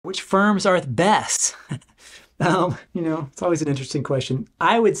Which firms are the best? It's always an interesting question.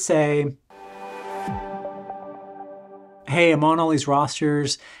 I would say, hey, I'm on all these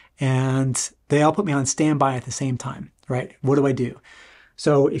rosters and they all put me on standby at the same time, right? What do I do?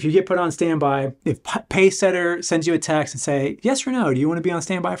 So if you get put on standby, if PaySetter sends you a text and say, yes or no, do you want to be on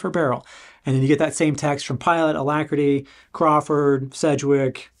standby for a barrel? And then you get that same text from Pilot, Alacrity, Crawford,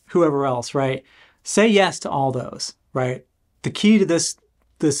 Sedgwick, whoever else, right? Say yes to all those, right? The key to this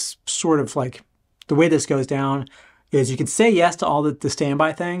sort of like the way this goes down is you can say yes to all the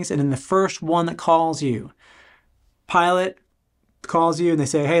standby things. And then the first one that calls you, Pilot calls you and they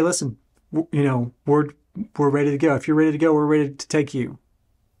say, hey, listen, we're ready to go. If you're ready to go, we're ready to take you.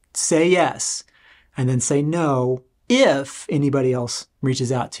 Say yes, and then say no if anybody else reaches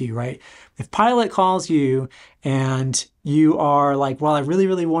out to you, right? If Pilot calls you and you are like, well, I really,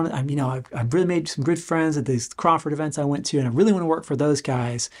 really want to, I've really made some good friends at these Crawford events I went to, and I really want to work for those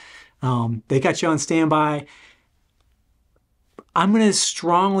guys. They got you on standby. I'm going to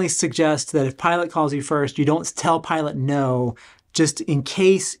strongly suggest that if Pilot calls you first, you don't tell Pilot no, just in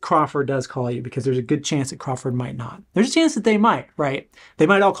case Crawford does call you, because there's a good chance that Crawford might not. There's a chance that they might, right? They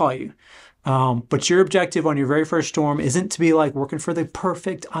might all call you. But your objective on your very first storm isn't to be like working for the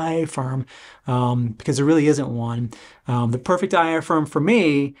perfect IA firm, because there really isn't one. The perfect IA firm for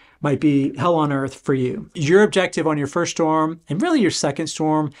me might be hell on earth for you. Your objective on your first storm, and really your second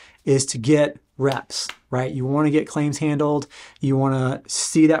storm, is to get reps, right? You want to get claims handled. You want to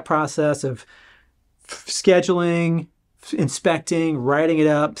see that process of scheduling, inspecting, writing it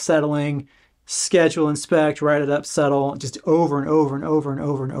up, settling, schedule, inspect, write it up, settle, just over and over and over and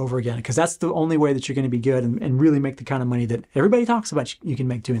over and over again, because that's the only way that you're going to be good and really make the kind of money that everybody talks about you can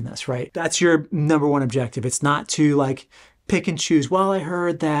make doing this, right? That's your number one objective. It's not to like pick and choose. Well, I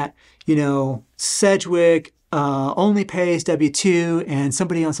heard that, Sedgwick only pays W-2, and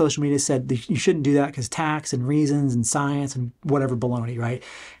somebody on social media said that you shouldn't do that because tax and reasons and science and whatever baloney, right?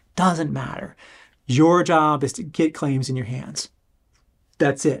 Doesn't matter. Your job is to get claims in your hands.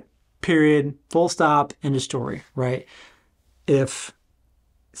 That's it. Period. Full stop. End of story, right? If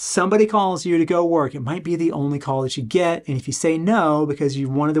somebody calls you to go work, it might be the only call that you get. And if you say no because you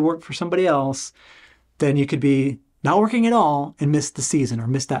wanted to work for somebody else, then you could be not working at all and miss the season or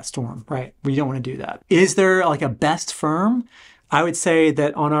miss that storm, right? You don't want to do that. Is there like a best firm? I would say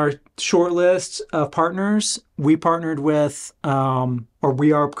that on our short list of partners, we partnered with, or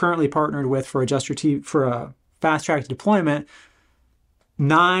we are currently partnered with for for a fast track deployment,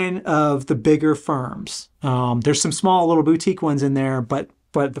 9 of the bigger firms. There's some small little boutique ones in there, but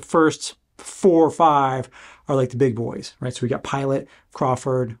the first 4 or 5 are like the big boys, right? So we got Pilot,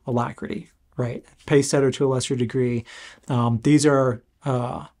 Crawford, Alacrity, right? PaySetter to a lesser degree. These are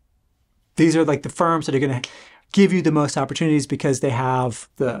like the firms that are going to give you the most opportunities because they have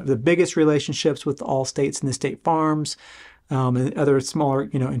the biggest relationships with all states and the state farms and other smaller,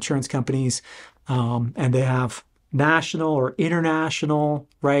 insurance companies, and they have national or international,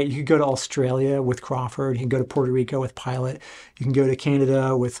 right? You could go to Australia with Crawford. You can go to Puerto Rico with Pilot. You can go to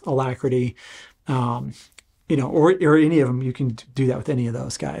Canada with Alacrity, or any of them. You can do that with any of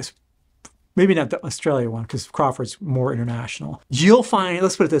those guys. Maybe not the Australia one because Crawford's more international. You'll find,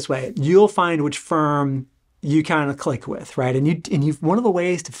 let's put it this way, you'll find which firm you kind of click with, right? And one of the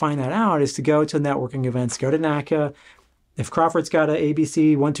ways to find that out is to go to networking events, go to NACA. If Crawford's got a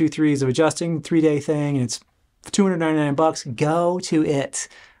ABC 1, 2, 3s of adjusting 3-day thing and it's $299, go to it.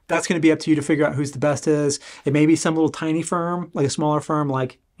 That's going to be up to you to figure out who's the best is. It may be some little tiny firm, like a smaller firm,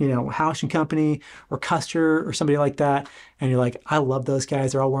 like, House and Company or Custer or somebody like that. And you're like, I love those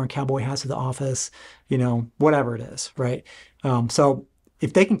guys. They're all wearing cowboy hats to the office, whatever it is, right? So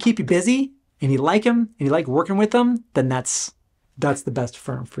if they can keep you busy and you like them and you like working with them, then that's the best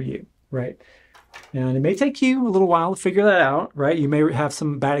firm for you, right? And it may take you a little while to figure that out, right? You may have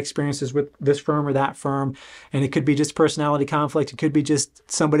some bad experiences with this firm or that firm, and it could be just personality conflict. It could be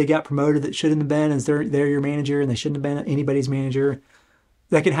just somebody got promoted that shouldn't have been, as they're your manager, and they shouldn't have been anybody's manager.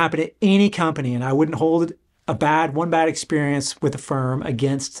 That can happen at any company, and I wouldn't hold one bad experience with a firm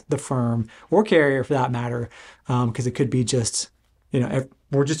against the firm or carrier for that matter, because it could be just,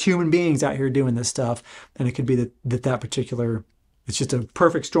 we're just human beings out here doing this stuff, and it could be that particular. It's just a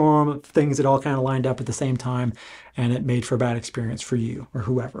perfect storm of things that all kind of lined up at the same time, and it made for a bad experience for you or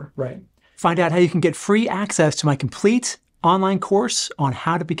whoever, right? Find out how you can get free access to my complete online course on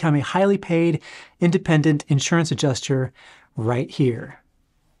how to become a highly paid, independent insurance adjuster right here.